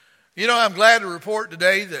You know, I'm glad to report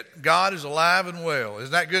today that God is alive and well.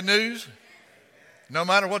 Isn't that good news? No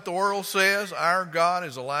matter what the world says, our God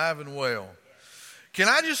is alive and well. Can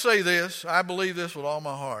I just say this? I believe this with all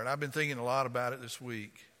my heart. I've been thinking a lot about it this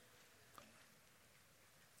week.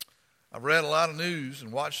 I've read a lot of news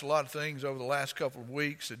and watched a lot of things over the last couple of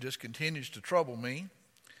weeks that just continues to trouble me.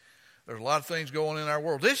 There's a lot of things going on in our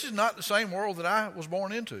world. This is not the same world that I was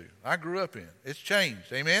born into. I grew up in. It's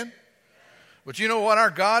changed. Amen? But you know what?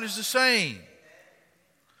 Our God is the same.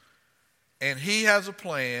 And He has a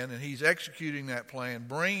plan, and He's executing that plan,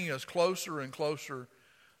 bringing us closer and closer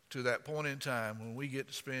to that point in time when we get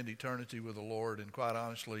to spend eternity with the Lord. And quite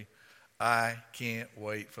honestly, I can't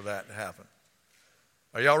wait for that to happen.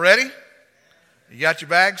 Are y'all ready? You got your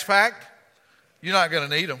bags packed? You're not going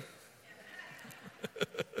to need them.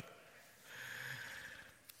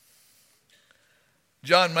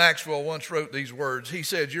 John Maxwell once wrote these words. He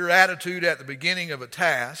said, "Your attitude at the beginning of a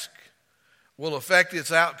task will affect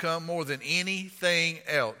its outcome more than anything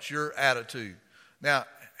else." Your attitude. Now,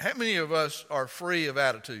 how many of us are free of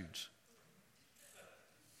attitudes?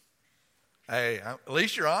 Hey, at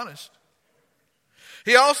least you're honest.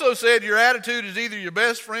 He also said your attitude is either your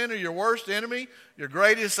best friend or your worst enemy, your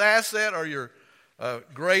greatest asset or your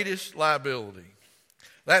greatest liability.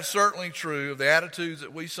 That's certainly true of the attitudes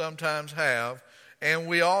that we sometimes have, and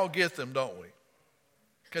we all get them, don't we?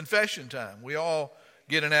 Confession time. We all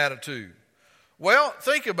get an attitude. Well,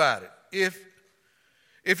 think about it.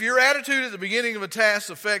 If your attitude at the beginning of a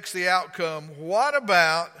task affects the outcome, what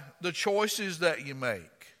about the choices that you make?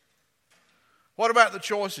 What about the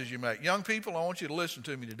choices you make? Young people, I want you to listen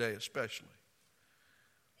to me today especially.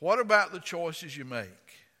 What about the choices you make?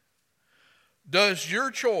 Does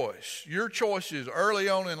your choices early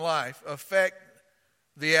on in life affect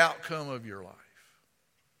the outcome of your life?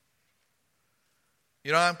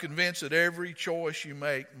 You know, I'm convinced that every choice you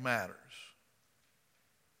make matters.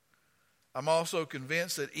 I'm also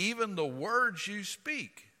convinced that even the words you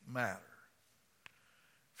speak matter.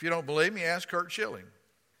 If you don't believe me, ask Kurt Schilling.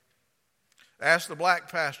 Ask the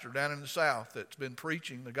black pastor down in the South that's been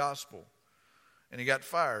preaching the gospel, and he got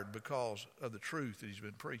fired because of the truth that he's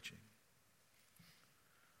been preaching.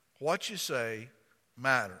 What you say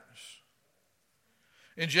matters.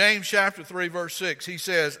 In James chapter 3, verse 6, he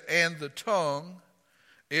says, "And the tongue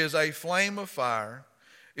is a flame of fire.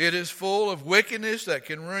 It is full of wickedness that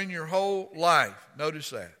can ruin your whole life."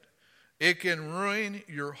 Notice that. It can ruin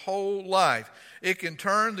your whole life. It can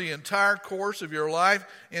turn the entire course of your life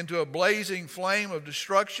into a blazing flame of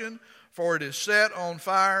destruction, for it is set on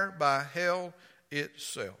fire by hell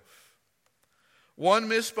itself. One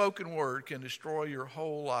misspoken word can destroy your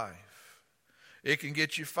whole life. It can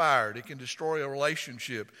get you fired. It can destroy a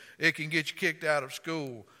relationship. It can get you kicked out of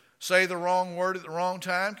school. Say the wrong word at the wrong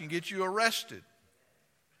time can get you arrested.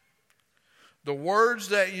 The words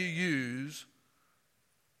that you use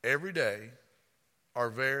every day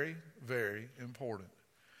are very, very important.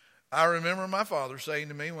 I remember my father saying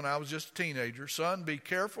to me when I was just a teenager, "Son, be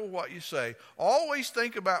careful what you say. Always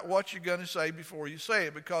think about what you're going to say before you say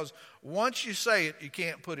it, because once you say it, you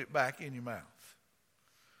can't put it back in your mouth.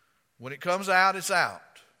 When it comes out, it's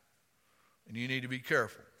out. And you need to be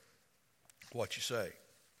careful what you say."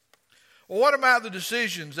 Well, what about the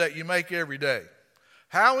decisions that you make every day?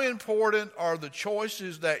 How important are the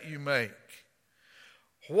choices that you make?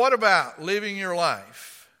 What about living your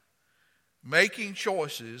life, making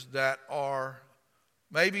choices that are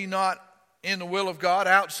maybe not in the will of God,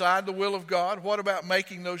 outside the will of God? What about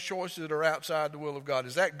making those choices that are outside the will of God?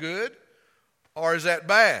 Is that good or is that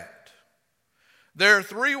bad? There are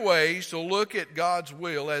three ways to look at God's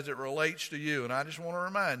will as it relates to you. And I just want to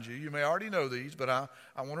remind you, you may already know these, but I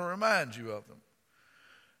want to remind you of them.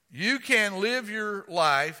 You can live your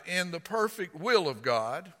life in the perfect will of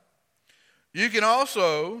God. You can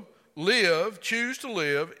also choose to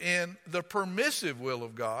live in the permissive will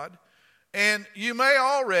of God. And you may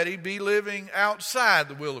already be living outside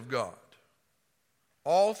the will of God.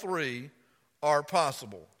 All three are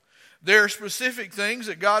possible. There are specific things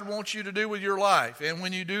that God wants you to do with your life. And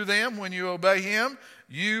when you do them, when you obey Him,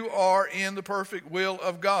 you are in the perfect will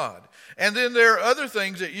of God. And then there are other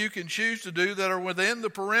things that you can choose to do that are within the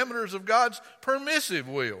perimeters of God's permissive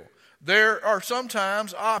will. There are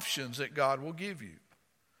sometimes options that God will give you.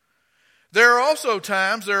 There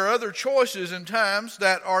are other choices and times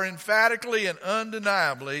that are emphatically and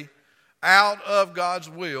undeniably out of God's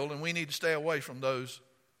will, and we need to stay away from those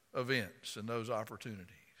events and those opportunities.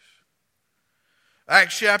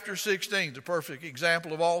 Acts chapter 16 is a perfect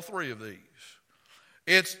example of all three of these.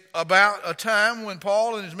 It's about a time when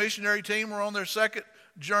Paul and his missionary team were on their second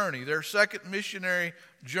missionary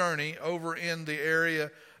journey over in the area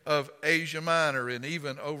of Asia Minor and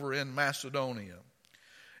even over in Macedonia.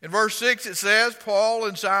 In verse 6 it says, Paul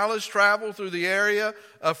and Silas traveled through the area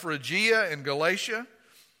of Phrygia and Galatia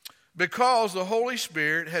because the Holy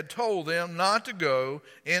Spirit had told them not to go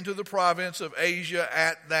into the province of Asia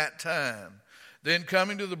at that time. Then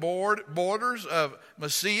coming to the borders of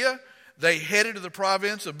Mysia, they headed to the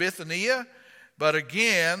province of Bithynia, but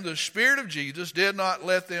again the Spirit of Jesus did not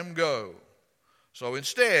let them go. So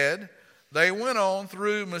instead, they went on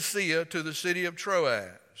through Mysia to the city of Troas.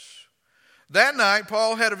 That night,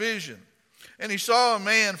 Paul had a vision, and he saw a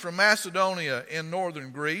man from Macedonia in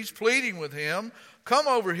northern Greece pleading with him, "Come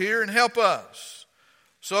over here and help us."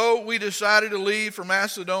 So we decided to leave for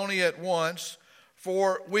Macedonia at once,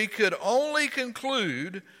 for we could only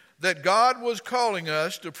conclude that God was calling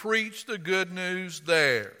us to preach the good news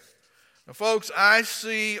there. Now, folks, I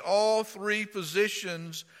see all three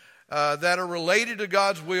positions that are related to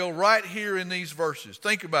God's will right here in these verses.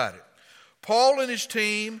 Think about it. Paul and his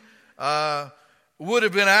team would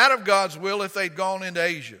have been out of God's will if they'd gone into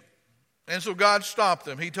Asia. And so God stopped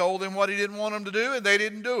them. He told them what he didn't want them to do, and they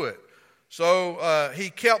didn't do it. So he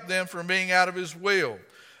kept them from being out of his will.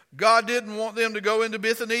 God didn't want them to go into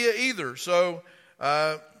Bithynia either. So,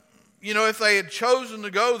 if they had chosen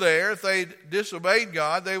to go there, if they'd disobeyed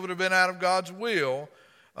God, they would have been out of God's will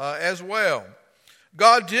as well.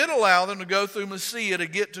 God did allow them to go through Mysia to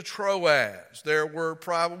get to Troas. There were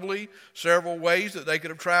probably several ways that they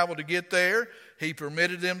could have traveled to get there. He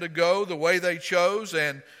permitted them to go the way they chose.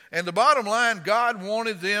 And the bottom line, God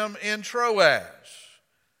wanted them in Troas.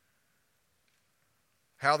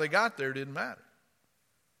 How they got there didn't matter.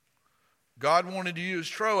 God wanted to use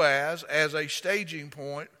Troas as a staging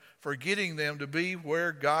point for getting them to be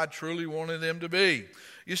where God truly wanted them to be.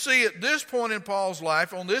 You see, at this point in Paul's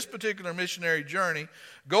life, on this particular missionary journey,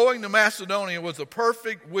 going to Macedonia was the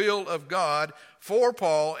perfect will of God for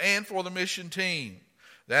Paul and for the mission team.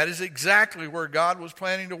 That is exactly where God was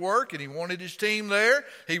planning to work, and he wanted his team there.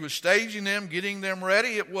 He was staging them, getting them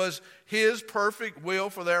ready. It was his perfect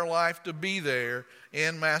will for their life to be there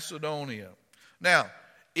in Macedonia. Now,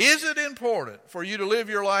 is it important for you to live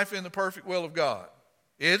your life in the perfect will of God?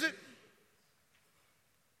 Is it?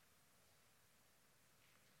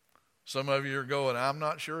 Some of you are going, I'm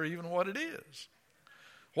not sure even what it is.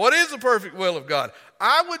 What is the perfect will of God?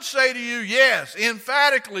 I would say to you, yes,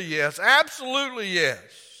 emphatically yes, absolutely yes.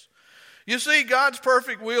 You see, God's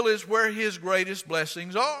perfect will is where his greatest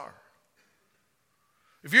blessings are.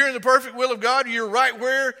 If you're in the perfect will of God, you're right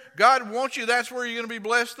where God wants you. That's where you're going to be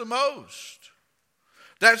blessed the most.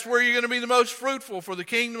 That's where you're going to be the most fruitful for the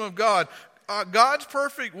kingdom of God. God's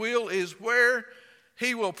perfect will is where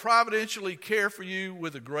he will providentially care for you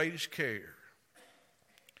with the greatest care.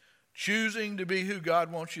 Choosing to be who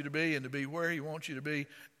God wants you to be and to be where he wants you to be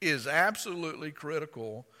is absolutely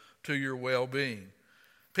critical to your well-being.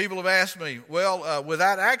 People have asked me, well, with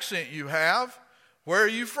that accent you have, where are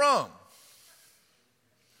you from?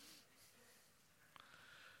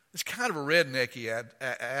 It's kind of a rednecky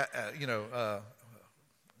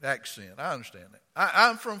accent. I understand that.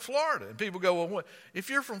 I'm from Florida. And people go, well, what? If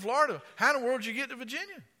you're from Florida, how in the world did you get to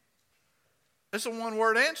Virginia? It's a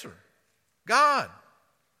one-word answer. God.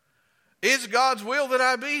 It's God's will that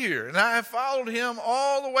I be here. And I have followed him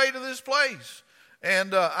all the way to this place.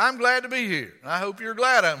 And I'm glad to be here. I hope you're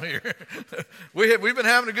glad I'm here. We've been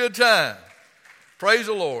having a good time. Praise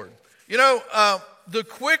the Lord. The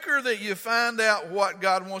quicker that you find out what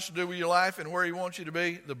God wants to do with your life and where he wants you to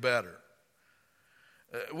be, the better.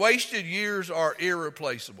 Wasted years are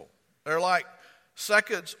irreplaceable. They're like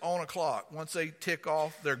seconds on a clock. Once they tick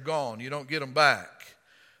off, they're gone. You don't get them back.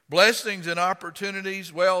 Blessings and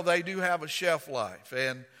opportunities, well, they do have a shelf life.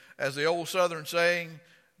 And as the old Southern saying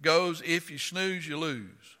goes, if you snooze, you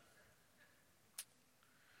lose.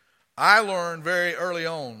 I learned very early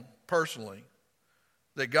on, personally,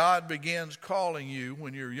 that God begins calling you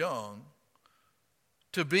when you're young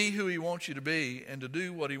to be who he wants you to be and to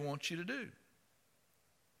do what he wants you to do.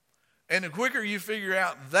 And the quicker you figure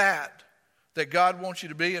out that God wants you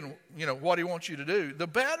to be and what he wants you to do, the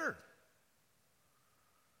better.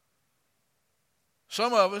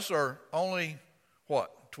 Some of us are only,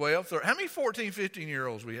 12, 13. How many 14,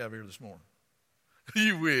 15-year-olds we have here this morning?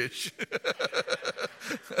 You wish.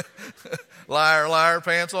 Liar, liar,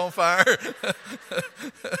 pants on fire.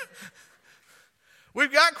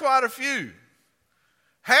 We've got quite a few.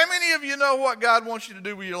 How many of you know what God wants you to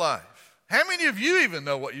do with your life? How many of you even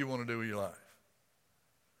know what you want to do with your life?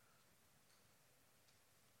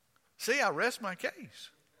 See, I rest my case.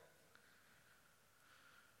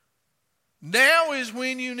 Now is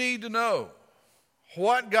when you need to know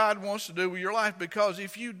what God wants to do with your life, because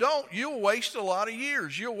if you don't, you'll waste a lot of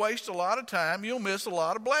years. You'll waste a lot of time. You'll miss a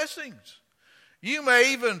lot of blessings. You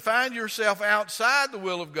may even find yourself outside the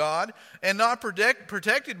will of God and not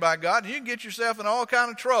protected by God, and you can get yourself in all kind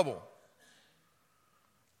of trouble.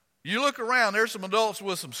 You look around, there's some adults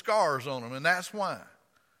with some scars on them, and that's why.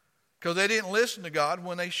 Because they didn't listen to God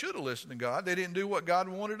when they should have listened to God. They didn't do what God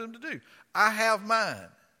wanted them to do. I have mine.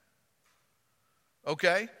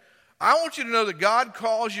 Okay? I want you to know that God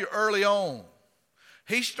calls you early on.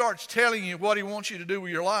 He starts telling you what He wants you to do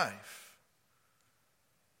with your life.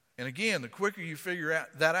 And again, the quicker you figure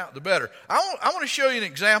that out, the better. I want to show you an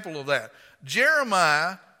example of that.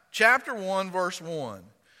 Jeremiah chapter 1, verse 1.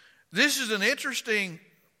 This is an interesting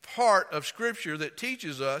part of Scripture that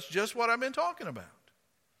teaches us just what I've been talking about.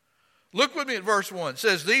 Look with me at verse 1. It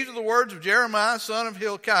says, "These are the words of Jeremiah, son of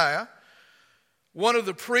Hilkiah, one of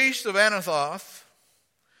the priests of Anathoth,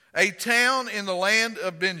 a town in the land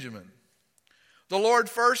of Benjamin. The Lord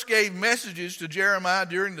first gave messages to Jeremiah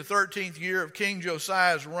during the 13th year of King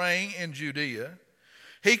Josiah's reign in Judea.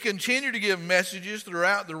 He continued to give messages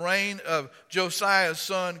throughout the reign of Josiah's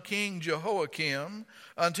son, King Jehoiakim,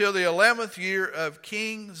 until the 11th year of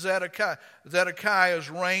King Zedekiah's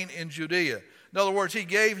reign in Judea." In other words, he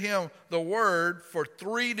gave him the word for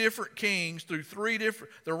 3 different kings through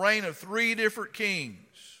the reign of 3 different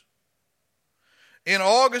kings. In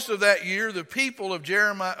August of that year, the people of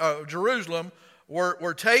Jerusalem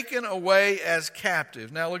were taken away as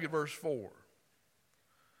captives. Now look at verse 4.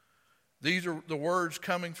 These are the words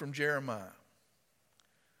coming from Jeremiah.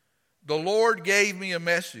 "The Lord gave me a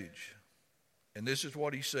message," and this is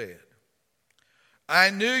what He said.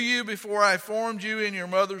 "I knew you before I formed you in your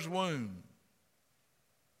mother's womb.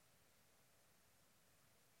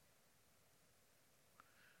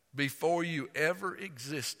 Before you ever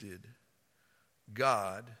existed,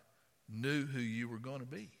 God knew who you were going to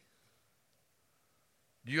be."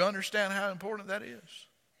 Do you understand how important that is?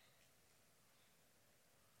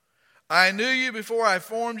 "I knew you before I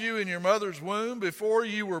formed you in your mother's womb. Before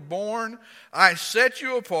you were born, I set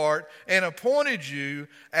you apart and appointed you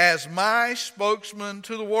as my spokesman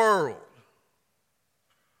to the world."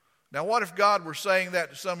 Now, what if God were saying that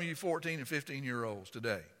to some of you 14 and 15-year-olds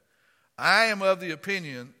today? I am of the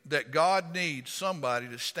opinion that God needs somebody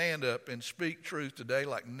to stand up and speak truth today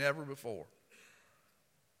like never before.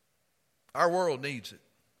 Our world needs it.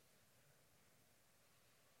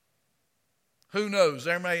 Who knows,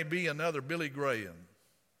 there may be another Billy Graham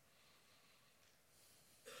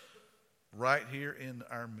right here in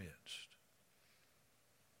our midst.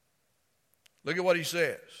 Look at what he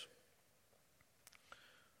says.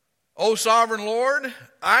 "O sovereign Lord,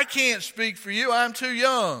 I can't speak for you. I'm too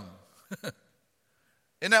young."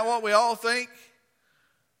 Isn't that what we all think?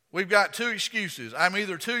 We've got 2 excuses. I'm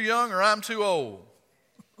either too young or I'm too old.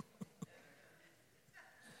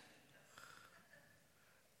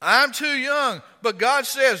 I'm too young. But God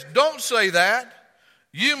says, don't say that.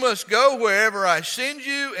 You must go wherever I send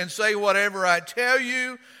you and say whatever I tell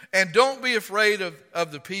you. And don't be afraid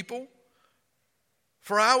of the people,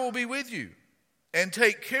 for I will be with you and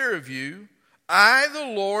take care of you. I, the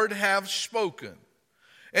Lord, have spoken.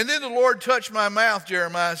 And then the Lord touched my mouth,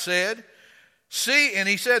 Jeremiah said. "See," and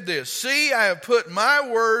he said this, "See, I have put my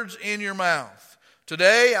words in your mouth.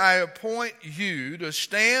 Today I appoint you to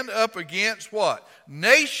stand up against" what?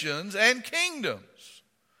 "Nations and kingdoms."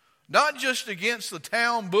 Not just against the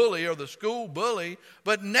town bully or the school bully,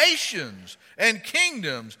 but nations and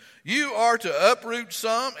kingdoms. "You are to uproot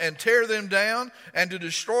some and tear them down, and to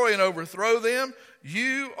destroy and overthrow them.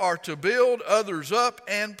 You are to build others up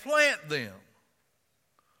and plant them."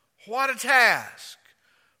 What a task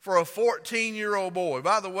for a 14-year-old boy.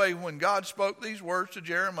 By the way, when God spoke these words to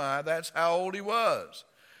Jeremiah, that's how old he was.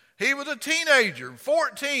 He was a teenager,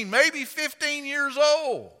 14, maybe 15 years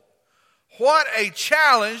old. What a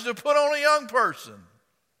challenge to put on a young person.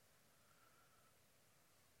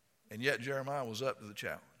 And yet Jeremiah was up to the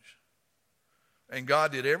challenge. And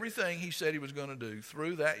God did everything He said He was going to do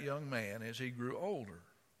through that young man as he grew older.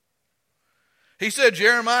 He said,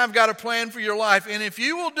 "Jeremiah, I've got a plan for your life. And if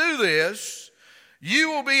you will do this, you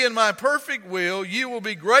will be in my perfect will. You will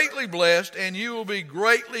be greatly blessed and you will be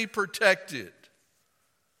greatly protected."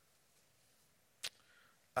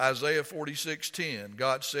 Isaiah 46:10,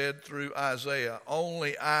 God said through Isaiah,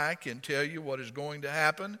 "Only I can tell you what is going to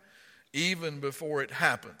happen even before it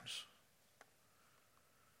happens."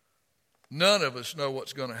 None of us know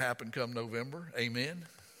what's going to happen come November. Amen.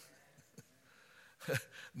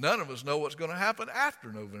 None of us know what's going to happen after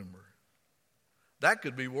November. That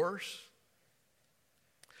could be worse.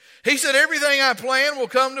 He said, "Everything I plan will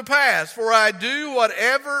come to pass, for I do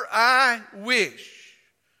whatever I wish."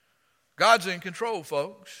 God's in control,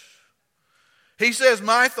 folks. He says,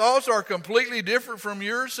 my thoughts are completely different from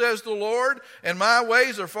yours, says the Lord, and my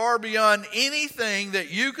ways are far beyond anything that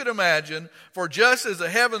you could imagine. For just as the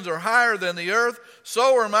heavens are higher than the earth,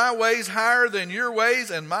 so are my ways higher than your ways,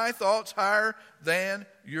 and my thoughts higher than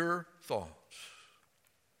your thoughts.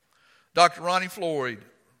 Dr. Ronnie Floyd,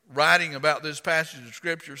 writing about this passage of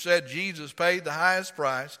Scripture, said Jesus paid the highest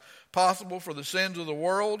price possible for the sins of the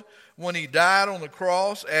world when he died on the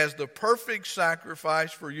cross as the perfect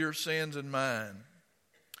sacrifice for your sins and mine.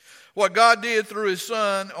 What God did through his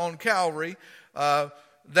Son on Calvary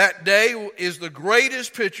that day is the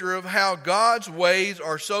greatest picture of how God's ways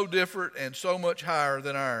are so different and so much higher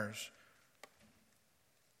than ours.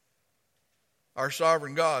 Our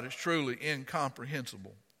sovereign God is truly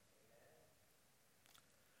incomprehensible.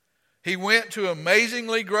 He went to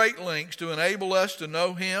amazingly great lengths to enable us to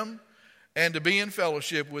know him and to be in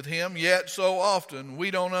fellowship with him, yet so often we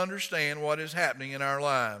don't understand what is happening in our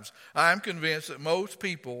lives. I'm convinced that most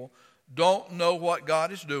people don't know what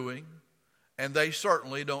God is doing, and they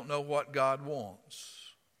certainly don't know what God wants.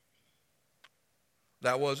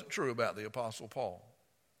 That wasn't true about the Apostle Paul.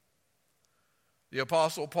 The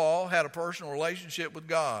Apostle Paul had a personal relationship with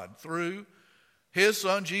God through his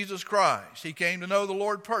Son, Jesus Christ. He came to know the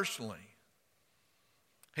Lord personally.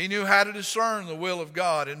 He knew how to discern the will of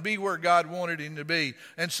God and be where God wanted him to be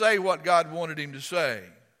and say what God wanted him to say.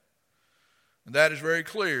 And that is very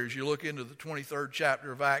clear as you look into the 23rd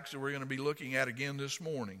chapter of Acts that we're going to be looking at again this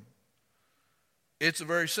morning. It's a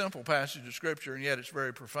very simple passage of Scripture, and yet it's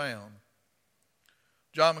very profound.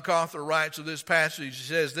 John MacArthur writes of this passage, he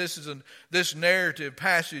says, this narrative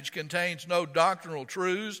passage contains no doctrinal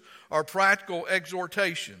truths or practical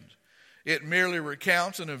exhortations. It merely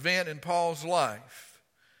recounts an event in Paul's life.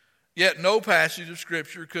 Yet no passage of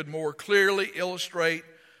Scripture could more clearly illustrate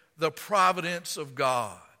the providence of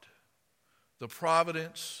God. The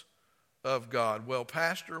providence of God. Well,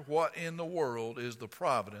 Pastor, what in the world is the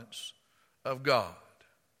providence of God?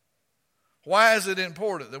 Why is it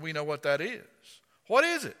important that we know what that is? What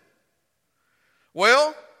is it?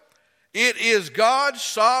 Well, it is God's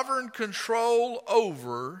sovereign control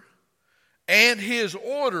over and his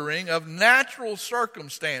ordering of natural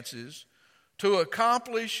circumstances to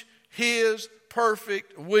accomplish his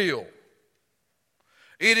perfect will.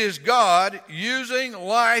 It is God using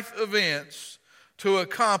life events to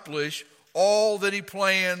accomplish all that he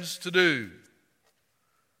plans to do.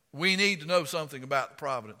 We need to know something about the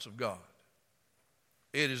providence of God.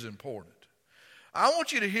 It is important. I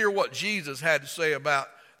want you to hear what Jesus had to say about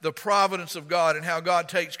the providence of God and how God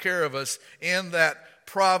takes care of us in that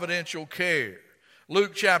providential care.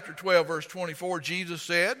 Luke chapter 12, verse 24, Jesus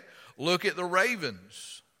said, look at the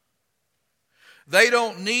ravens. They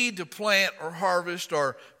don't need to plant or harvest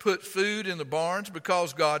or put food in the barns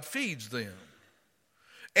because God feeds them.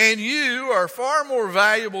 And you are far more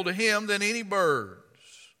valuable to him than any birds.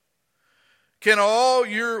 Can all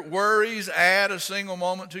your worries add a single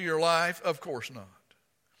moment to your life? Of course not.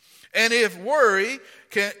 And if worry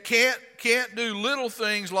can't do little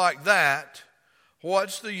things like that,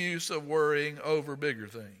 what's the use of worrying over bigger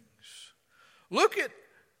things? Look at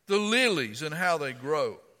the lilies and how they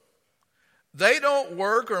grow. They don't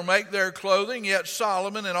work or make their clothing, yet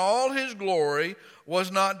Solomon in all his glory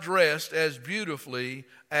was not dressed as beautifully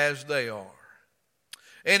as they are.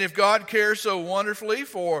 And if God cares so wonderfully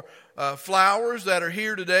for flowers that are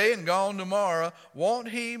here today and gone tomorrow, won't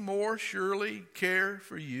he more surely care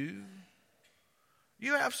for you?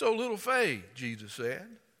 You have so little faith, Jesus said.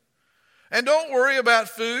 And don't worry about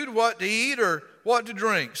food, what to eat or what to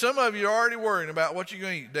drink. Some of you are already worrying about what you're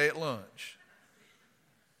going to eat today at lunch.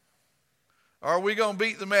 Or are we going to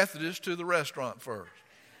beat the Methodists to the restaurant first?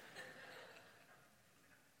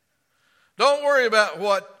 Don't worry about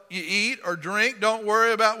what you eat or drink. Don't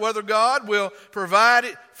worry about whether God will provide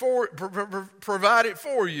it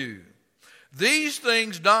for you. These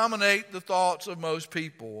things dominate the thoughts of most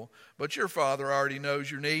people, but your Father already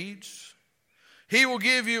knows your needs. He will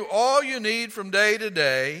give you all you need from day to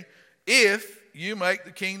day if you make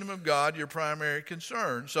the kingdom of God your primary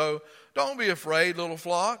concern. So don't be afraid, little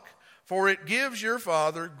flock, for it gives your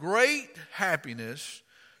Father great happiness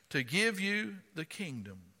to give you the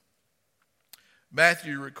kingdom.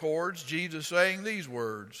 Matthew records Jesus saying these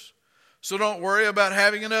words, so don't worry about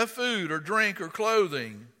having enough food or drink or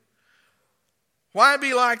clothing. Why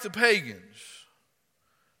be like the pagans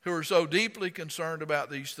who are so deeply concerned about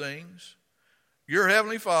these things? Your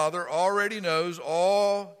heavenly Father already knows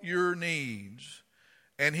all your needs,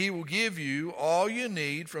 and he will give you all you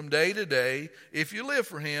need from day to day if you live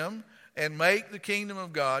for him and make the kingdom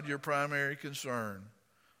of God your primary concern.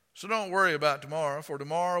 So don't worry about tomorrow, for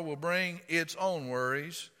tomorrow will bring its own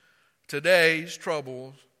worries. Today's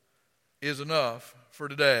trouble is enough for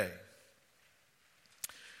today.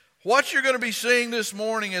 What you're going to be seeing this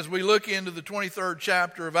morning as we look into the 23rd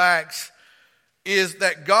chapter of Acts is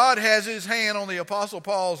that God has his hand on the Apostle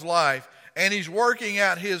Paul's life, and he's working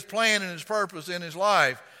out his plan and his purpose in his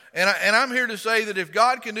life. And I'm here to say that if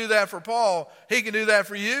God can do that for Paul, he can do that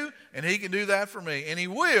for you, and he can do that for me. And he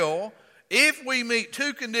will if we meet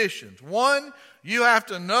two conditions. One, you have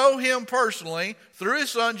to know him personally through his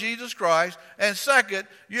son, Jesus Christ. And second,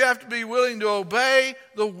 you have to be willing to obey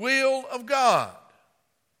the will of God.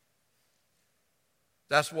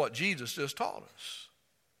 That's what Jesus just taught us.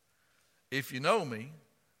 If you know me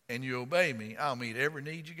and you obey me, I'll meet every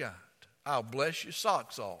need you got. I'll bless your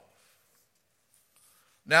socks off.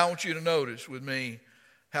 Now I want you to notice with me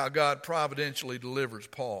how God providentially delivers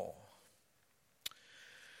Paul.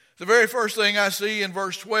 The very first thing I see in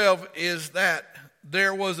verse 12 is that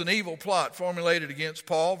there was an evil plot formulated against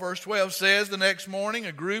Paul. Verse 12 says, the next morning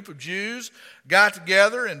a group of Jews got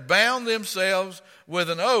together and bound themselves with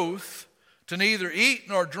an oath to neither eat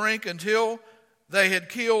nor drink until they had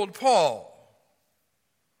killed Paul.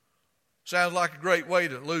 Sounds like a great way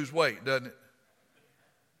to lose weight, doesn't it?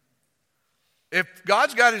 If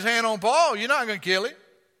God's got his hand on Paul, you're not going to kill him.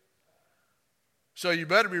 So you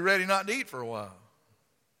better be ready not to eat for a while.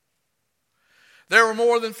 There were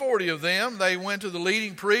more than 40 of them. They went to the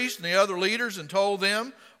leading priests and the other leaders and told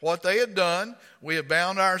them what they had done. We have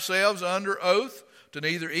bound ourselves under oath to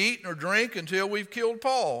neither eat nor drink until we've killed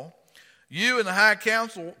Paul. You and the high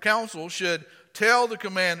council should tell the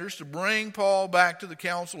commanders to bring Paul back to the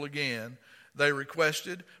council again. They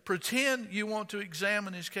requested, pretend you want to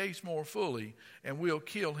examine his case more fully, and we'll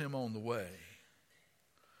kill him on the way.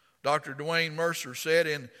 Dr. Dwayne Mercer said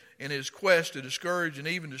in his quest to discourage and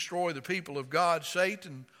even destroy the people of God,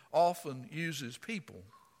 Satan often uses people.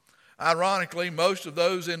 Ironically, most of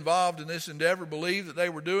those involved in this endeavor believed that they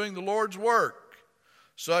were doing the Lord's work.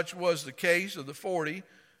 Such was the case of the 40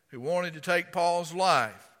 who wanted to take Paul's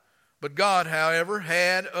life. But God, however,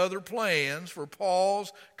 had other plans for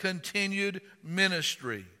Paul's continued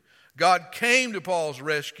ministry. God came to Paul's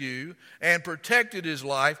rescue and protected his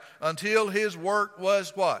life until his work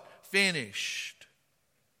was what? Finished.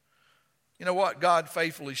 You know what? God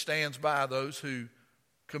faithfully stands by those who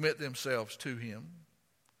commit themselves to him.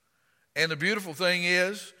 And the beautiful thing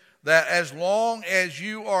is that as long as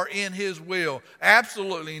you are in his will,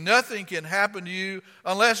 absolutely nothing can happen to you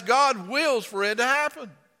unless God wills for it to happen.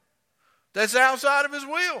 That's outside of his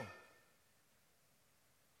will.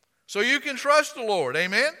 So you can trust the Lord.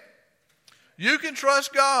 Amen? You can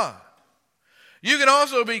trust God. You can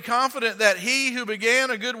also be confident that he who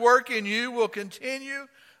began a good work in you will continue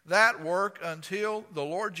that work until the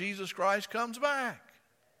Lord Jesus Christ comes back.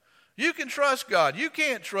 You can trust God. You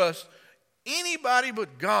can't trust anybody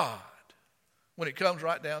but God when it comes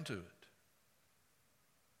right down to it.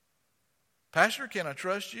 Pastor, can I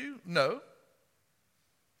trust you? No.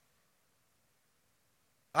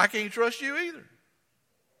 I can't trust you either.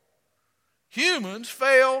 Humans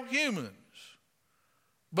fail humans,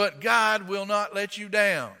 but God will not let you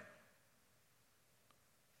down.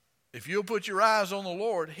 If you'll put your eyes on the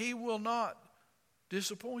Lord, he will not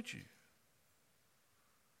disappoint you.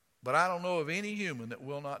 But I don't know of any human that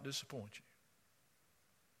will not disappoint you.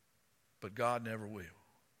 But God never will.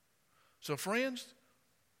 So friends,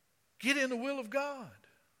 get in the will of God.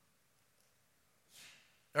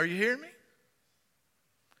 Are you hearing me?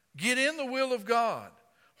 Get in the will of God.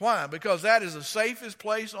 Why? Because that is the safest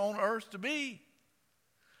place on earth to be.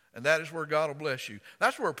 And that is where God will bless you.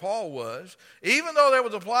 That's where Paul was. Even though there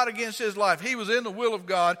was a plot against his life, he was in the will of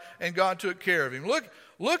God and God took care of him.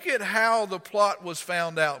 Look at how the plot was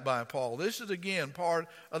found out by Paul. This is again part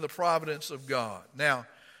of the providence of God. Now,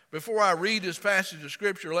 before I read this passage of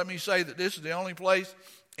Scripture, let me say that this is the only place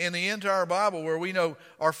in the entire Bible where we know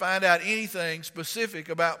or find out anything specific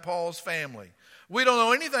about Paul's family. We don't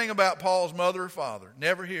know anything about Paul's mother or father.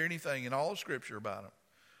 Never hear anything in all of Scripture about him.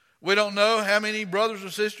 We don't know how many brothers or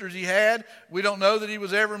sisters he had. We don't know that he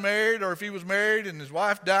was ever married or if he was married and his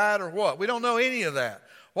wife died or what. We don't know any of that.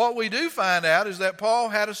 What we do find out is that Paul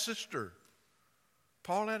had a sister.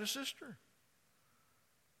 Paul had a sister.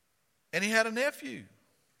 And he had a nephew.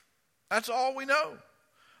 That's all we know.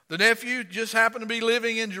 The nephew just happened to be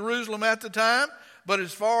living in Jerusalem at the time. But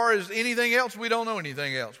as far as anything else, we don't know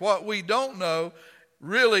anything else. What we don't know,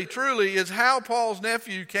 really, truly, is how Paul's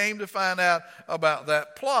nephew came to find out about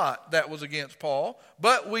that plot that was against Paul.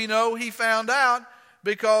 But we know he found out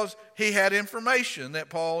because he had information that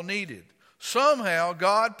Paul needed. Somehow,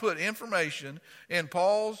 God put information in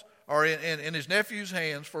or in his nephew's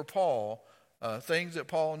hands for Paul, things that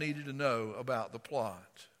Paul needed to know about the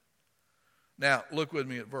plot. Now, look with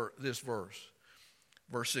me at this verse.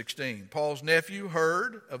 Verse 16. Paul's nephew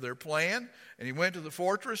heard of their plan, and he went to the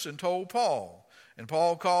fortress and told Paul. And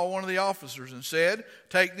Paul called one of the officers and said,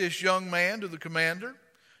 "Take this young man to the commander.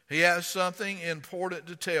 He has something important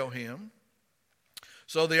to tell him."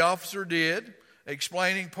 So the officer did,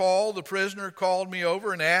 explaining, "Paul, the prisoner, called me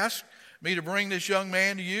over and asked me to bring this young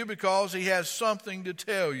man to you because he has something to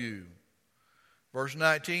tell you." Verse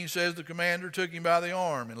 19 says the commander took him by the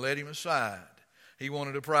arm and led him aside. He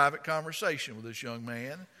wanted a private conversation with this young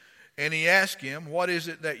man, and he asked him, "What is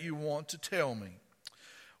it that you want to tell me?"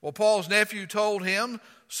 Well, Paul's nephew told him,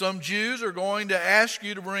 "Some Jews are going to ask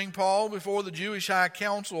you to bring Paul before the Jewish High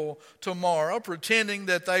Council tomorrow, pretending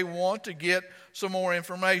that they want to get some more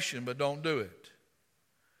information, but don't do it.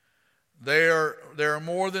 There are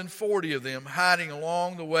more than 40 of them hiding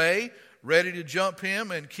along the way, ready to jump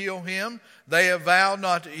him and kill him. They have vowed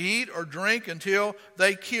not to eat or drink until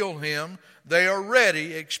they kill him. They are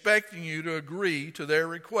ready, expecting you to agree to their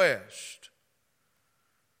request."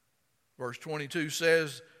 Verse 22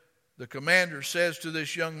 says, the commander says to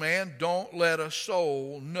this young man, "Don't let a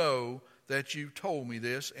soul know that you told me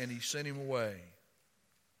this," and he sent him away.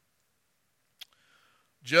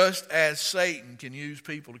 Just as Satan can use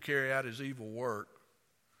people to carry out his evil work,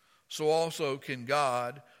 so also can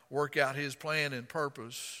God work out his plan and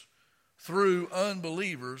purpose through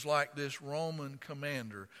unbelievers like this Roman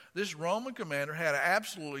commander. This Roman commander had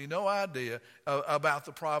absolutely no idea about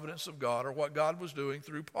the providence of God or what God was doing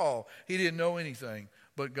through Paul. He didn't know anything,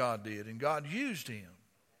 but God did, and God used him.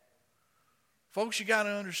 Folks, you got to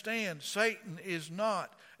understand, Satan is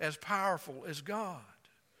not as powerful as God.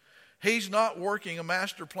 He's not working a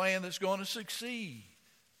master plan that's going to succeed.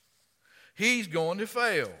 He's going to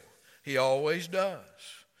fail. He always does.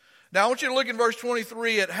 Now, I want you to look in verse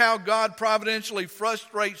 23 at how God providentially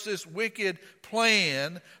frustrates this wicked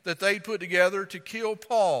plan that they put together to kill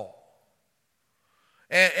Paul.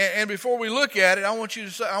 And before we look at it, I want you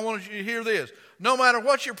to hear this. No matter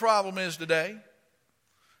what your problem is today,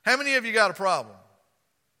 how many of you got a problem?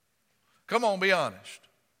 Come on, be honest.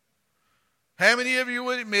 How many of you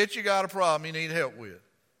would admit you got a problem you need help with?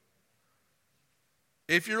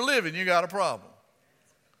 If you're living, you got a problem.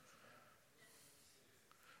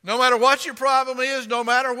 No matter what your problem is, no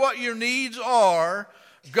matter what your needs are,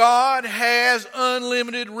 God has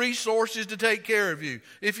unlimited resources to take care of you.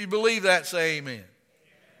 If you believe that, say amen.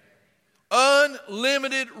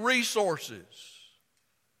 Unlimited resources.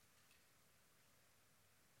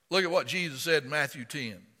 Look at what Jesus said in Matthew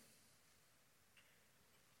 10.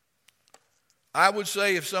 I would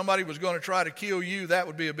say if somebody was going to try to kill you, that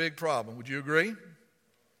would be a big problem. Would you agree?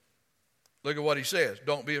 Look at what he says.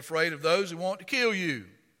 Don't be afraid of those who want to kill you.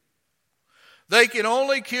 They can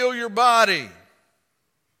only kill your body.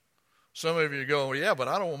 Some of you are going, "Yeah, but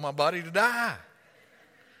I don't want my body to die."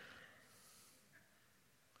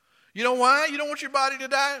 You know why you don't want your body to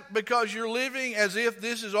die? Because you're living as if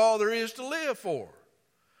this is all there is to live for.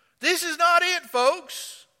 This is not it,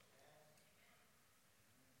 folks.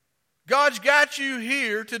 God's got you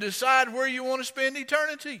here to decide where you want to spend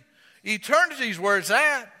eternity. Eternity is where it's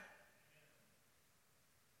at.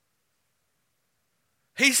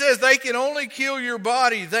 He says they can only kill your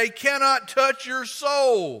body. They cannot touch your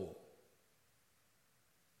soul.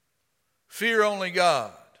 Fear only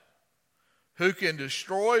God, who can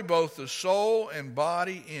destroy both the soul and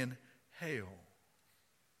body in hell.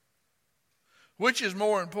 Which is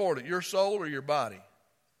more important, your soul or your body?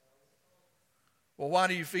 Well, why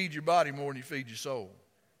do you feed your body more than you feed your soul?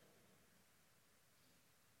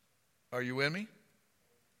 Are you with me?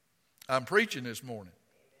 I'm preaching this morning.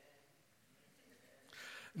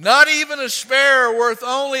 Not even a sparrow worth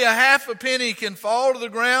only a half a penny can fall to the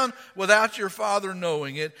ground without your Father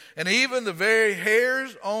knowing it. And even the very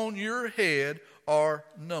hairs on your head are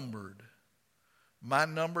numbered. My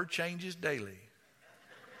number changes daily.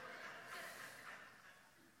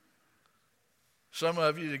 Some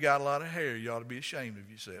of you that got a lot of hair, you ought to be ashamed of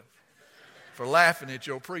yourself for laughing at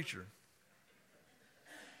your preacher.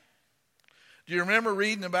 Do you remember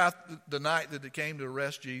reading about the night that they came to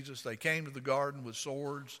arrest Jesus? They came to the garden with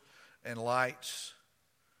swords and lights.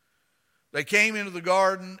 They came into the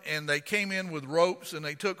garden and they came in with ropes and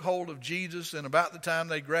they took hold of Jesus. And about the time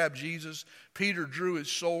they grabbed Jesus, Peter drew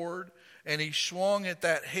his sword and he swung at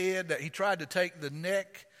that head. That he tried to take the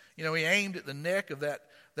neck. You know, he aimed at the neck of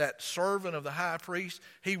that servant of the high priest.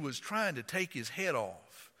 He was trying to take his head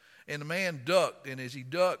off. And the man ducked, and as he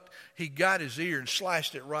ducked, he got his ear and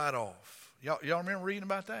sliced it right off. Y'all remember reading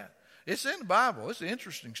about that? It's in the Bible. It's an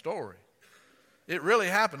interesting story. It really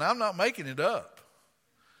happened. I'm not making it up.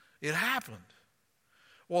 It happened.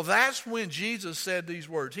 Well, that's when Jesus said these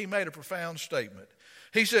words. He made a profound statement.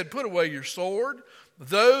 He said, put away your sword.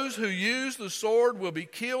 Those who use the sword will be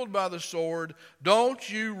killed by the sword.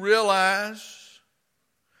 Don't you realize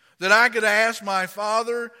that I could ask my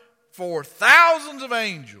Father for thousands of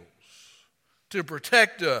angels to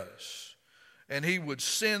protect us, and He would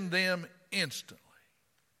send them instantly?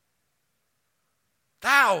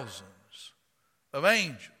 Thousands of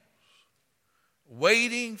angels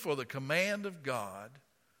waiting for the command of God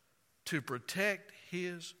to protect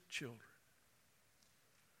His children.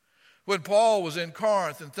 When Paul was in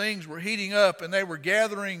Corinth and things were heating up and they were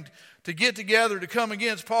gathering to get together to come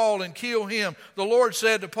against Paul and kill him, the Lord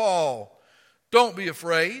said to Paul, don't be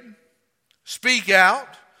afraid. Speak out.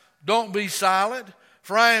 Don't be silent.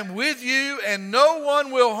 For I am with you and no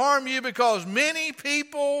one will harm you, because many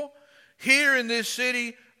people here in this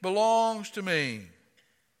city belongs to me.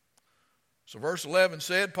 So verse 11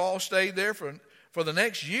 said Paul stayed there for the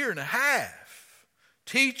next year and a half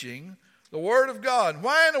teaching the Word of God.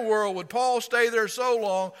 Why in the world would Paul stay there so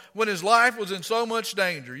long when his life was in so much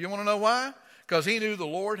danger? You want to know why? Because he knew the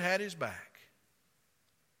Lord had his back.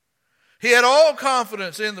 He had all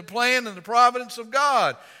confidence in the plan and the providence of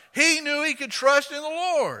God. He knew he could trust in the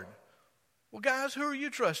Lord. Well, guys, who are you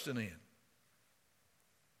trusting in?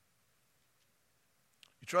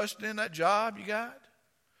 You trusting in that job you got?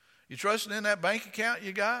 You trusting in that bank account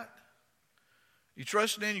you got? You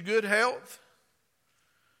trusting in your good health?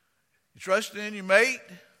 You trusting in your mate?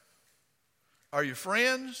 Or your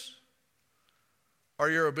friends? Or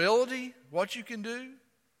your ability? What you can do?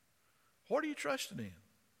 What are you trusting in?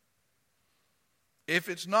 If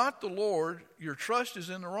it's not the Lord, your trust is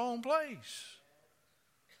in the wrong place.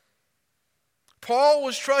 Paul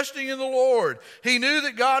was trusting in the Lord. He knew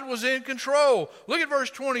that God was in control. Look at verse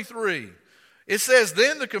 23. It says,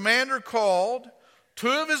 then the commander called 2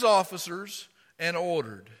 of his officers and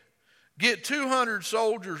ordered, get 200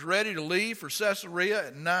 soldiers ready to leave for Caesarea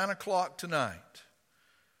at 9 o'clock tonight.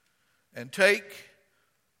 And take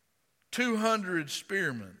 200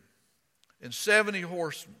 spearmen and 70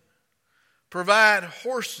 horsemen. Provide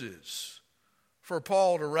horses for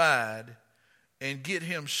Paul to ride and get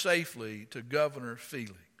him safely to Governor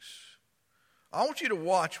Felix. I want you to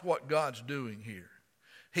watch what God's doing here.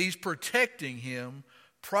 He's protecting him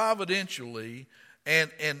providentially,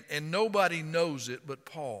 and nobody knows it but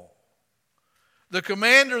Paul. The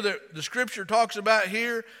commander that the scripture talks about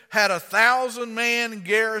here had 1,000-man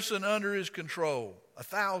garrison under his control.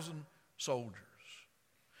 1,000 soldiers.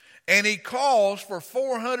 And he calls for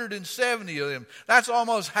 470 of them. That's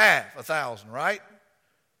almost half 1,000, right?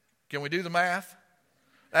 Can we do the math?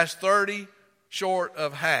 That's 30 short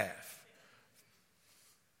of half.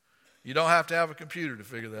 You don't have to have a computer to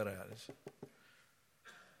figure that out. It's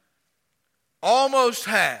almost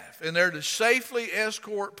half. And they're to safely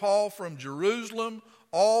escort Paul from Jerusalem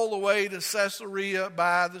all the way to Caesarea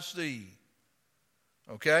by the sea.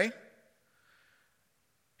 Okay?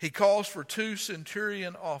 He calls for 2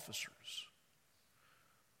 centurion officers,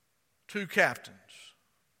 2 captains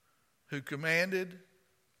who commanded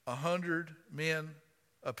 100 men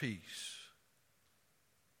apiece.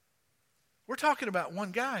 We're talking about one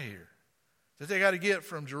guy here that they got to get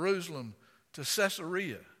from Jerusalem to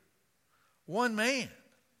Caesarea. One man.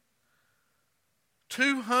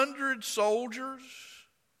 200 soldiers,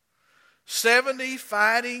 70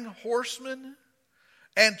 fighting horsemen,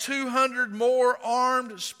 and 200 more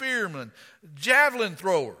armed spearmen, javelin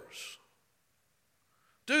throwers.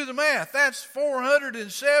 Do the math. That's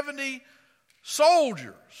 470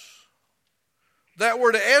 soldiers that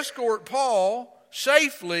were to escort Paul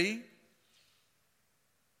safely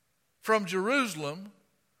from Jerusalem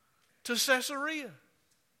to Caesarea.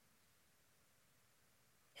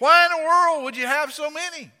 Why in the world would you have so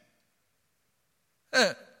many?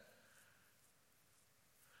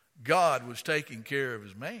 God was taking care of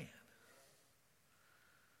his man.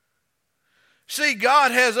 See,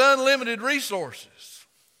 God has unlimited resources.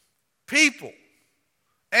 People,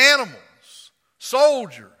 animals,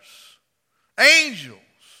 soldiers, angels.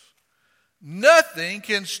 Nothing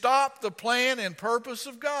can stop the plan and purpose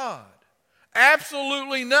of God.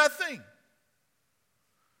 Absolutely nothing.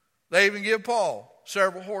 They even give Paul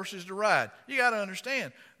several horses to ride. You got to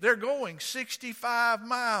understand, they're going 65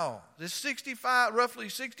 miles. It's roughly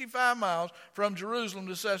 65 miles from Jerusalem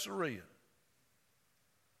to Caesarea.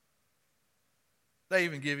 They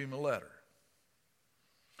even give him a letter.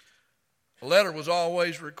 A letter was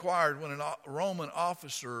always required when a Roman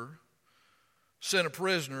officer sent a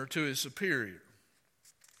prisoner to his superior.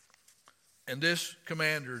 And this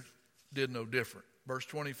commander did no different. Verse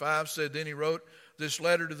 25 said, Then he wrote this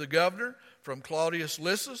letter to the governor from Claudius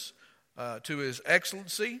Lysias to his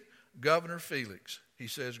excellency, Governor Felix. He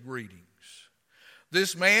says, Greetings.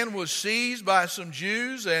 This man was seized by some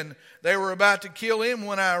Jews, and they were about to kill him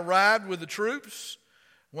when I arrived with the troops.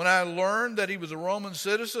 When I learned that he was a Roman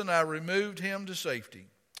citizen, I removed him to safety.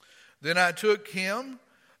 Then I took him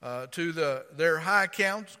to their high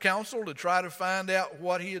council to try to find out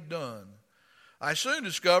what he had done. I soon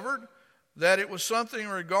discovered that it was something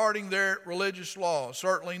regarding their religious law,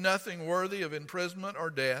 certainly nothing worthy of imprisonment or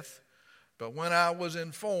death. But when I was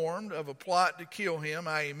informed of a plot to kill him,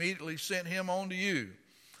 I immediately sent him on to you.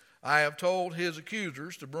 I have told his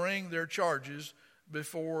accusers to bring their charges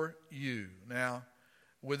before you. Now,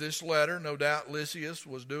 with this letter, no doubt Lysias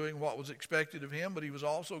was doing what was expected of him, but he was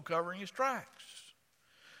also covering his tracks.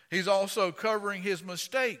 He's also covering his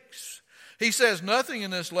mistakes. He says nothing in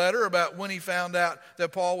this letter about when he found out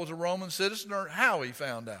that Paul was a Roman citizen or how he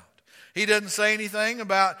found out. He doesn't say anything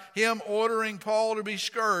about him ordering Paul to be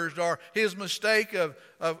scourged or his mistake of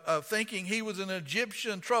thinking he was an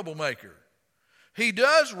Egyptian troublemaker. He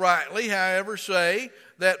does rightly, however, say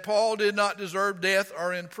that Paul did not deserve death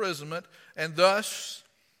or imprisonment, and thus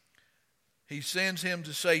he sends him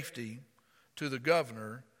to safety to the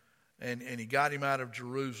governor, and he got him out of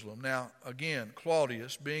Jerusalem. Now, again,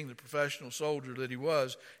 Claudius, being the professional soldier that he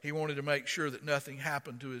was, he wanted to make sure that nothing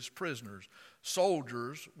happened to his prisoners.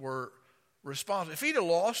 Soldiers were responsible. If he'd have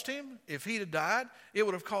lost him, if he'd have died, it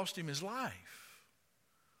would have cost him his life.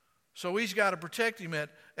 So he's got to protect him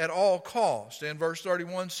at all costs. And verse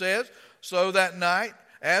 31 says, So that night,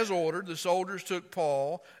 as ordered, the soldiers took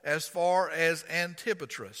Paul as far as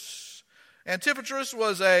Antipatris. Antipatris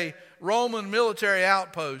was a Roman military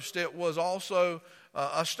outpost. It was also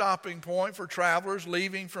a stopping point for travelers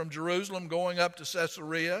leaving from Jerusalem going up to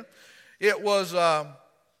Caesarea. It was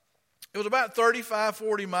about 35,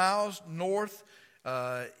 40 miles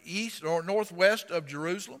east or northwest of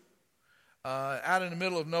Jerusalem, out in the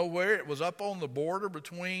middle of nowhere. It was up on the border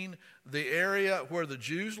between the area where the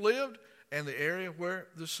Jews lived and the area where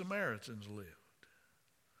the Samaritans lived.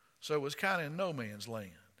 So it was kind of in no man's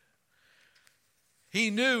land. He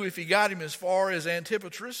knew if he got him as far as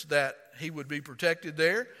Antipatris that he would be protected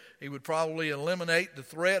there. He would probably eliminate the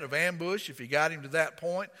threat of ambush if he got him to that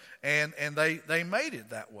point, and they made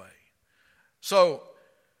it that way. So,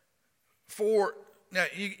 now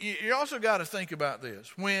you also got to think about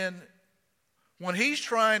this. When he's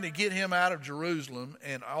trying to get him out of Jerusalem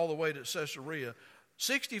and all the way to Caesarea,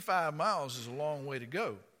 65 miles is a long way to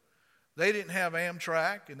go. They didn't have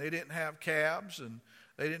Amtrak, and they didn't have cabs, and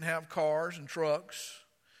they didn't have cars and trucks.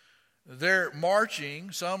 They're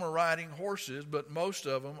marching. Some are riding horses, but most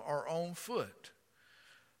of them are on foot.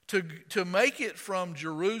 To make it from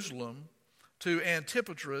Jerusalem to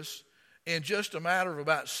Antipatris in just a matter of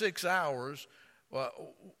about 6 hours,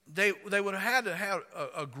 they would have had to have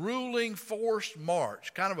a grueling forced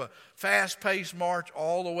march, kind of a fast-paced march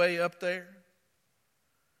all the way up there.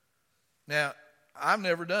 Now, I've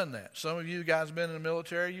never done that. Some of you guys have been in the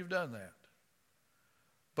military, you've done that.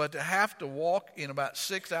 But to have to walk in about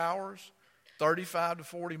 6 hours, 35 to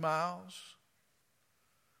 40 miles,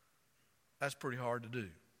 that's pretty hard to do.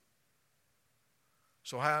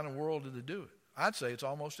 So how in the world did they do it? I'd say it's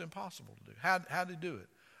almost impossible to do. How did they do it?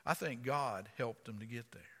 I think God helped them to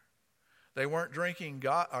get there. They weren't drinking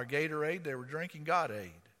Gatorade, they were drinking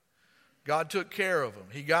God-Aid. God took care of them.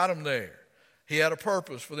 He got them there. He had a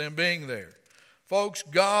purpose for them being there. Folks,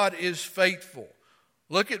 God is faithful.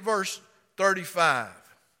 Look at verse 35.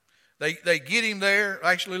 They get him there.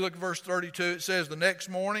 Actually, look at verse 32. It says, the next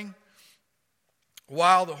morning,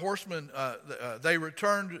 while the horsemen, they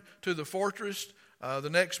returned to the fortress. The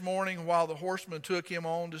next morning, while the horsemen took him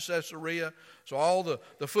on to Caesarea. So all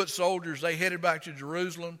the foot soldiers, they headed back to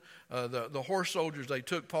Jerusalem. The horse soldiers, they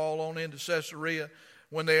took Paul on into Caesarea.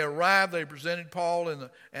 When they arrived, they presented Paul and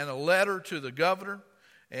a letter to the governor.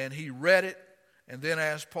 And he read it and then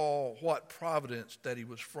asked Paul what province that he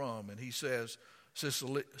was from. And he says,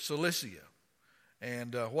 Cilicia.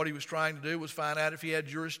 And what he was trying to do was find out if he had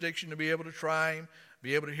jurisdiction to be able to try him,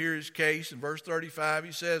 be able to hear his case. In verse 35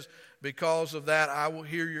 he says, because of that I will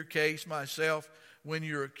hear your case myself when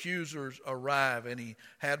your accusers arrive. And he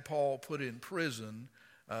had Paul put in prison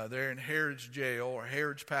there in Herod's jail or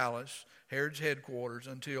Herod's palace, Herod's headquarters,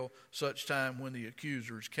 until such time when the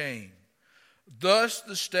accusers came. Thus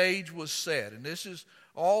the stage was set. And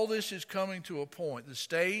all this is coming to a point. The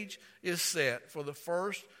stage is set for the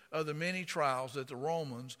first of the many trials that the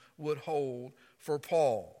Romans would hold for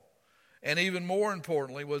Paul. And even more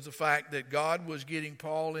importantly was the fact that God was getting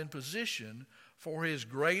Paul in position for his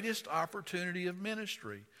greatest opportunity of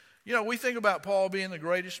ministry. You know, we think about Paul being the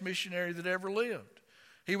greatest missionary that ever lived.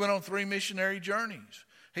 He went on 3 missionary journeys.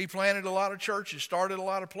 He planted a lot of churches, started a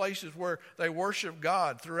lot of places where they worshiped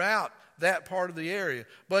God throughout that part of the area.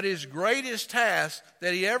 But his greatest task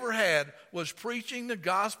that he ever had was preaching the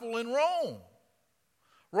gospel in Rome.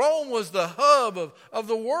 Rome was the hub of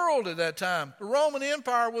the world at that time. The Roman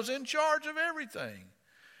Empire was in charge of everything.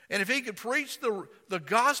 And if he could preach the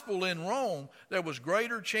gospel in Rome, there was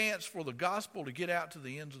greater chance for the gospel to get out to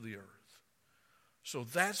the ends of the earth. So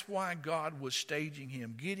that's why God was staging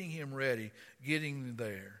him, getting him ready, getting him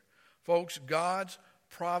there. Folks, God's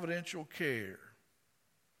providential care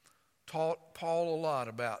taught Paul a lot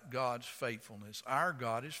about God's faithfulness. Our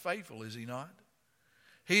God is faithful, is he not?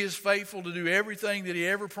 He is faithful to do everything that he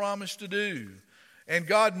ever promised to do. And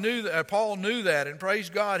God knew that, Paul knew that, and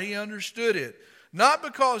praise God, he understood it. Not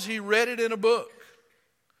because he read it in a book,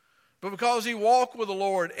 but because he walked with the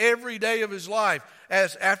Lord every day of his life.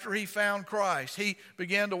 As after he found Christ, he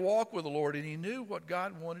began to walk with the Lord, and he knew what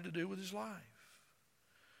God wanted to do with his life.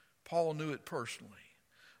 Paul knew it personally.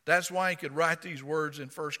 That's why he could write these words in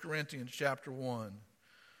 1 Corinthians chapter 1.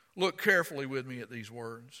 Look carefully with me at these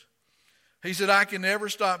words. He said, I can never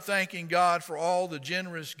stop thanking God for all the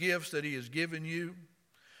generous gifts that he has given you.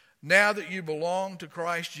 Now that you belong to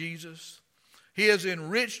Christ Jesus, he has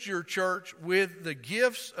enriched your church with the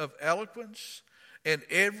gifts of eloquence and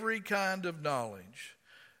every kind of knowledge.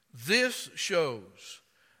 This shows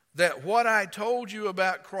that what I told you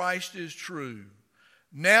about Christ is true.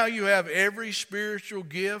 Now you have every spiritual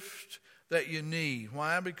gift that you need.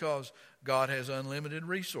 Why? Because God has unlimited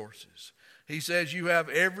resources. He says you have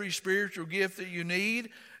every spiritual gift that you need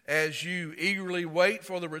as you eagerly wait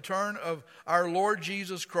for the return of our Lord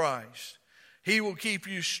Jesus Christ. He will keep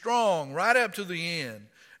you strong right up to the end,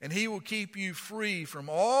 and he will keep you free from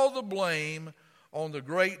all the blame on the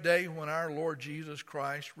great day when our Lord Jesus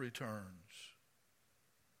Christ returns.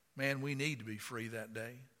 Man, we need to be free that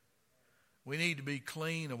day. We need to be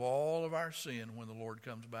clean of all of our sin when the Lord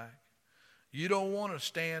comes back. You don't want to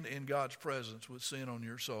stand in God's presence with sin on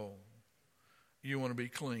your soul. You want to be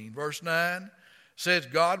clean. Verse 9 says,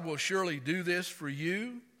 God will surely do this for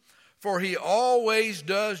you, for he always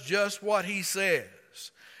does just what he says.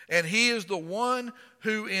 And he is the one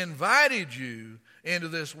who invited you into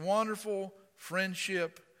this wonderful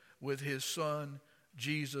friendship with his Son,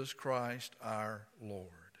 Jesus Christ our Lord.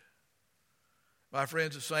 My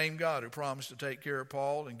friends, the same God who promised to take care of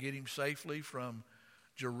Paul and get him safely from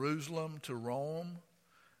Jerusalem to Rome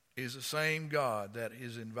is the same God that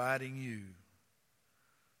is inviting you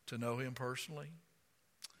to know him personally,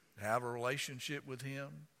 to have a relationship with him,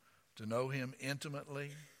 to know him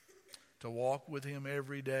intimately, to walk with him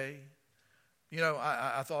every day. You know,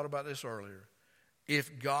 I thought about this earlier.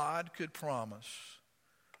 If God could promise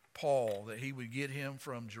Paul that he would get him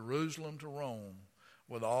from Jerusalem to Rome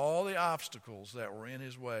with all the obstacles that were in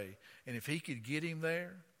his way, and if he could get him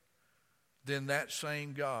there, then that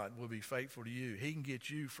same God will be faithful to you. He can get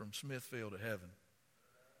you from Smithfield to heaven.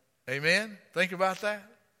 Amen? Think about that.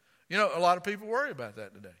 You know, a lot of people worry about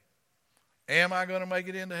that today. Am I going to make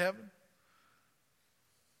it into heaven?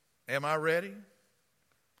 Am I ready?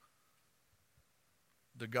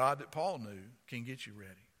 The God that Paul knew can get you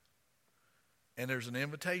ready. And there's an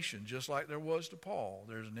invitation, just like there was to Paul,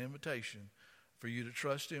 there's an invitation for you to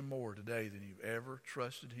trust him more today than you've ever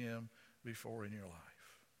trusted him before in your life.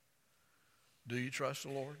 Do you trust the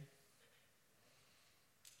Lord?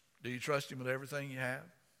 Do you trust him with everything you have?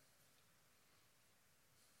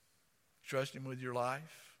 Trust him with your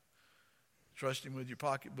life? Trust him with your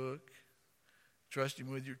pocketbook? Trust him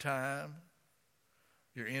with your time,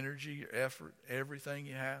 your energy, your effort, everything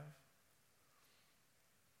you have?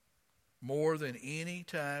 More than any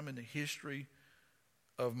time in the history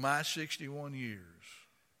of my 61 years,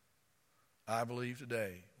 I believe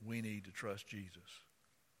today we need to trust Jesus.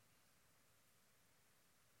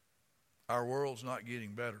 Our world's not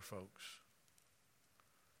getting better, folks.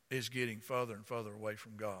 It's getting further and further away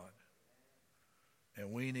from God.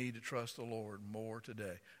 And we need to trust the Lord more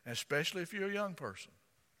today, especially if you're a young person.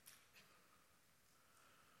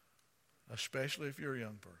 Especially if you're a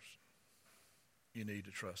young person, you need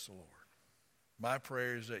to trust the Lord. My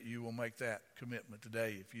prayer is that you will make that commitment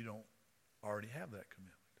today if you don't already have that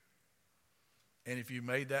commitment. And if you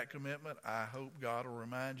made that commitment, I hope God will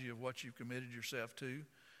remind you of what you've committed yourself to,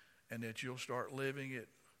 and that you'll start living it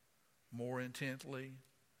more intently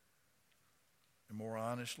and more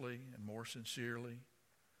honestly and more sincerely,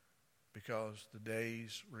 because the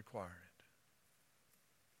days require it.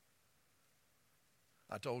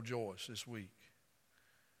 I told Joyce this week,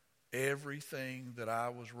 everything that I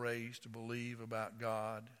was raised to believe about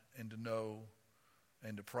God and to know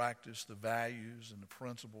and to practice the values and the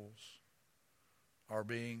principles are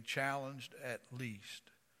being challenged at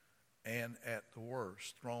least, and at the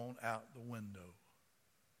worst, thrown out the window.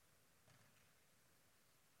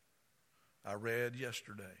 I read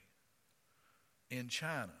yesterday, in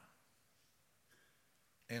China,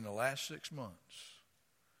 in the last 6 months,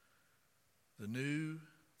 the new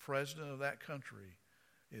president of that country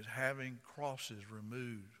is having crosses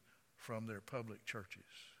removed from their public churches.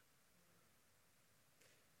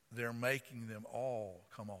 They're making them all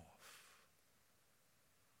come off.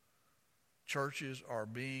 Churches are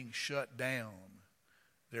being shut down.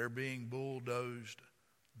 They're being bulldozed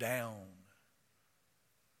down.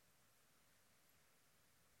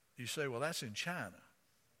 You say, well, that's in China.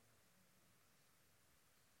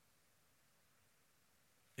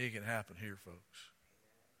 It can happen here, folks.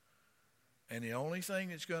 And the only thing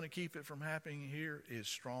that's going to keep it from happening here is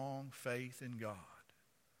strong faith in God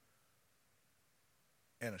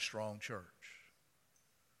and a strong church.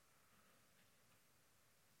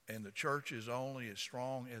 And the church is only as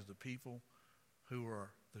strong as the people who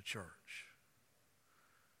are the church.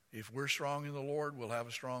 If we're strong in the Lord, we'll have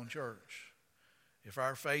a strong church. If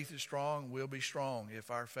our faith is strong, we'll be strong.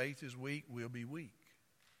 If our faith is weak, we'll be weak.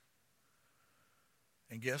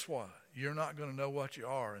 And guess what? You're not going to know what you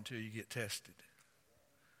are until you get tested.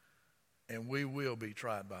 And we will be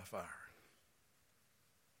tried by fire.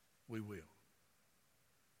 We will.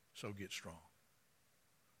 So get strong.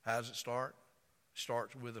 How does it start? It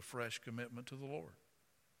starts with a fresh commitment to the Lord.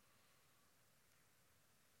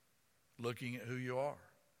 Looking at who you are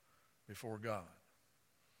before God.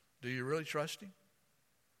 Do you really trust Him?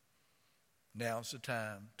 Now's the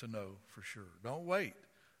time to know for sure. Don't wait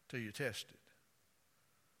till you're tested.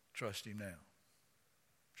 Trust Him now.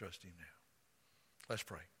 Trust Him now. Let's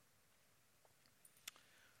pray.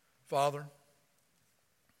 Father,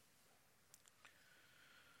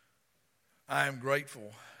 I am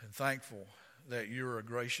grateful and thankful that you're a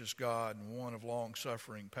gracious God and one of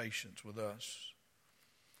long-suffering patience with us.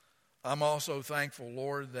 I'm also thankful,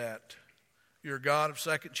 Lord, that you're a God of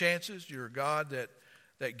second chances. You're a God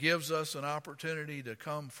that gives us an opportunity to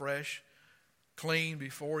come fresh, clean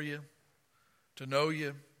before you, to know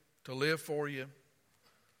you, to live for you.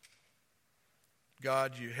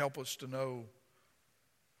 God, you help us to know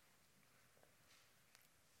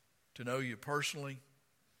you personally.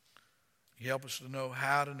 You help us to know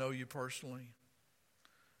how to know you personally.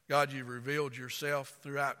 God, you've revealed yourself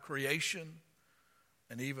throughout creation,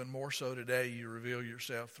 and even more so today, you reveal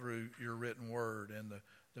yourself through your written word and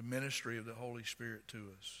the ministry of the Holy Spirit to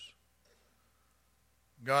us.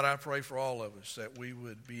 God, I pray for all of us that we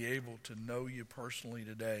would be able to know you personally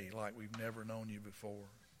today like we've never known you before.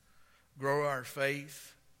 Grow our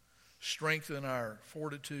faith, strengthen our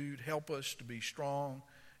fortitude, help us to be strong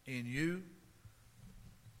in you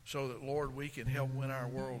so that, Lord, we can help win our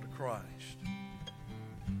world to Christ.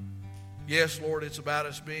 Yes, Lord, it's about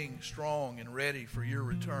us being strong and ready for your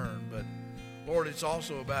return, but, Lord, it's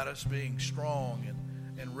also about us being strong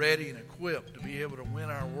and ready and equipped to be able to win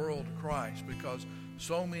our world to Christ, because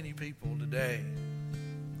so many people today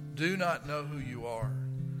do not know who you are.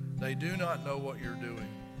 They do not know what you're doing,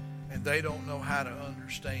 and they don't know how to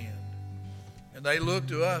understand. And they look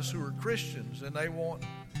to us who are Christians, and they want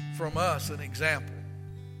from us an example.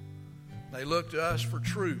 They look to us for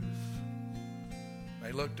truth.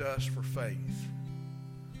 They look to us for faith.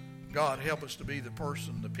 God, help us to be the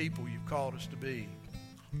person, the people you've called us to be.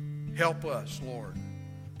 Help us, Lord,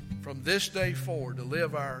 from this day forward to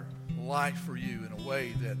live our life for you in a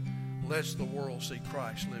way that lets the world see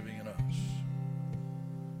Christ living in us.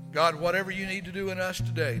 God, whatever you need to do in us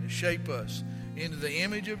today to shape us into the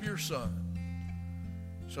image of your Son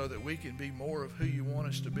so that we can be more of who you want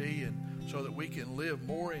us to be and so that we can live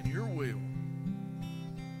more in your will.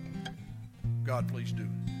 God, please do it.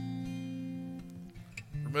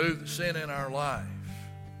 Remove the sin in our life.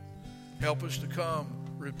 Help us to come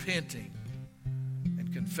repenting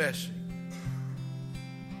and confessing.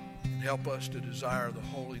 And help us to desire the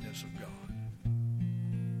holiness of God.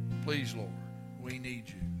 Please, Lord, we need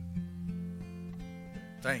you.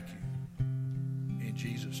 Thank you. In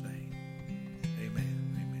Jesus' name,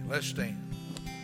 amen. Amen. Let's stand.